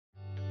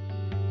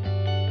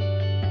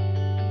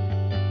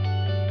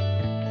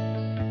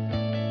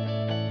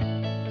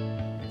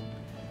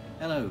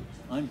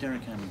I'm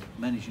Derek Hammond,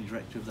 Managing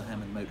Director of the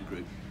Hammond Motor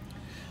Group.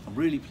 I'm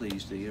really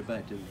pleased that you're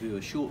about to view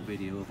a short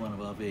video of one of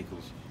our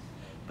vehicles.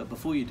 But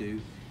before you do,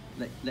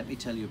 let me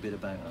tell you a bit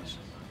about us.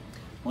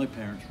 My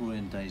parents, Roy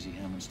and Daisy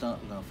Hammond,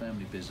 started our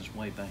family business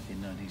way back in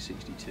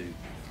 1962.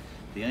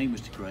 The aim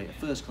was to create a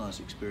first-class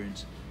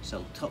experience,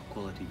 sell top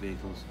quality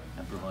vehicles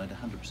and provide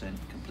 100%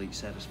 complete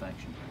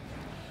satisfaction.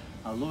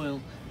 Our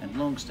loyal and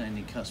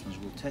long-standing customers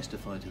will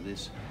testify to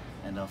this,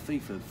 and our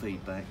FIFO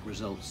feedback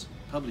results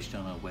published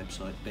on our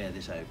website bear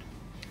this out.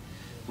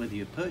 Whether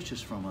you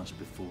purchased from us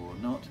before or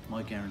not,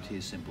 my guarantee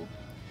is simple.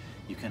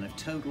 You can have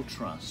total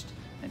trust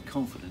and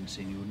confidence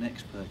in your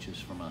next purchase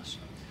from us.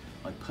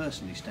 I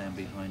personally stand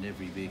behind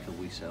every vehicle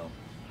we sell.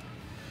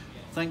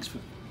 Thanks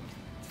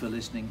for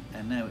listening,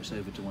 and now it's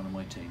over to one of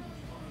my team.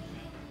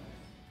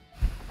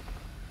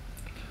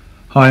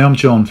 Hi, I'm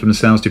John from the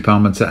sales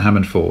department at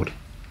Hammond Ford.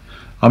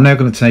 I'm now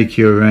going to take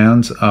you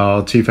around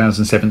our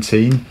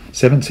 2017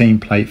 17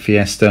 plate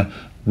Fiesta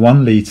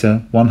 1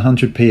 litre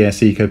 100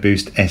 PS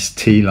EcoBoost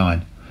ST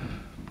line.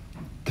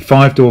 The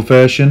 5-door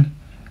version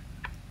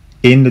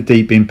in the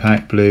deep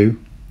impact blue.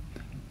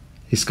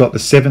 It's got the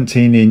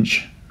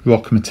 17-inch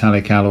rock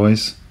metallic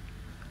alloys,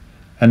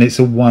 and it's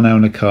a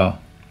one-owner car.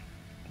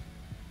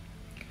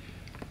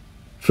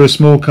 For a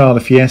small car, the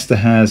Fiesta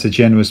has a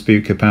generous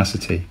boot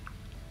capacity.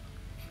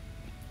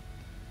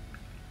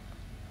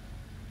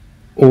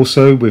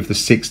 Also with the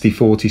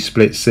 60-40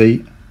 split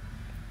seat,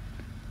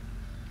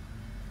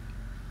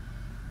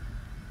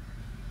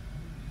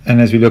 and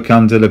as we look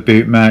under the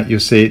boot mat, you'll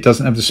see it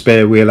doesn't have the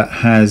spare wheel, it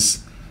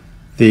has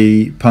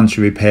the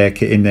puncture repair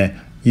kit in there.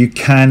 You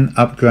can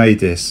upgrade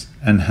this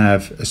and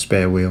have a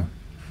spare wheel.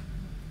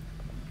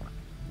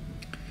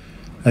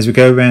 As we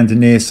go around the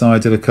near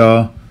side of the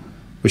car,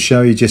 we'll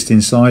show you just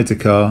inside the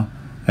car,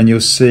 and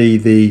you'll see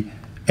the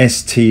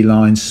ST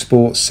line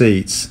sport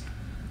seats.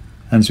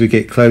 And as we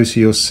get closer,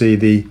 you'll see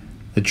the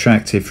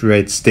attractive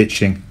red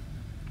stitching,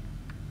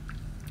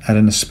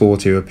 adding a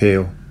sportier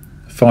appeal.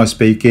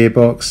 5-speed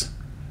gearbox.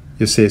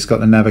 You'll see it's got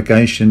the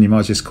navigation. You might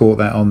have just caught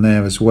that on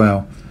there as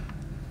well,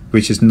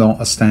 which is not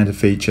a standard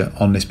feature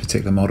on this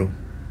particular model.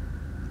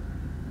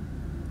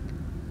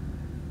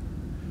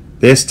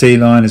 The ST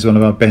line is one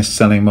of our best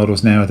selling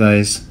models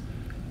nowadays.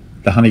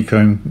 The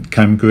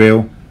honeycomb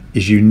grille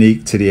is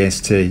unique to the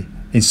ST.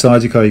 Inside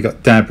the car you've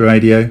got DAB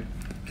radio,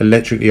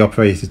 electrically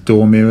operated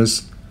door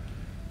mirrors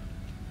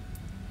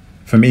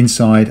from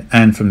inside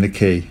and from the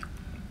key,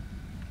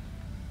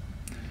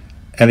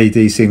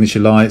 LED signature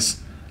lights,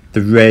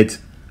 the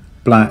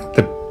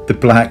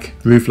black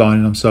roof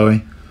lining,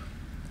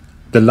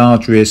 the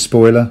large rear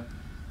spoiler,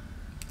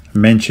 I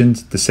mentioned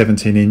the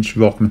 17-inch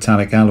rock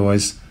metallic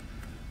alloys,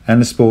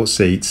 and the sports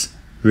seats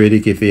really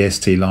give the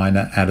ST line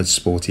that added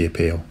sporty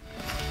appeal.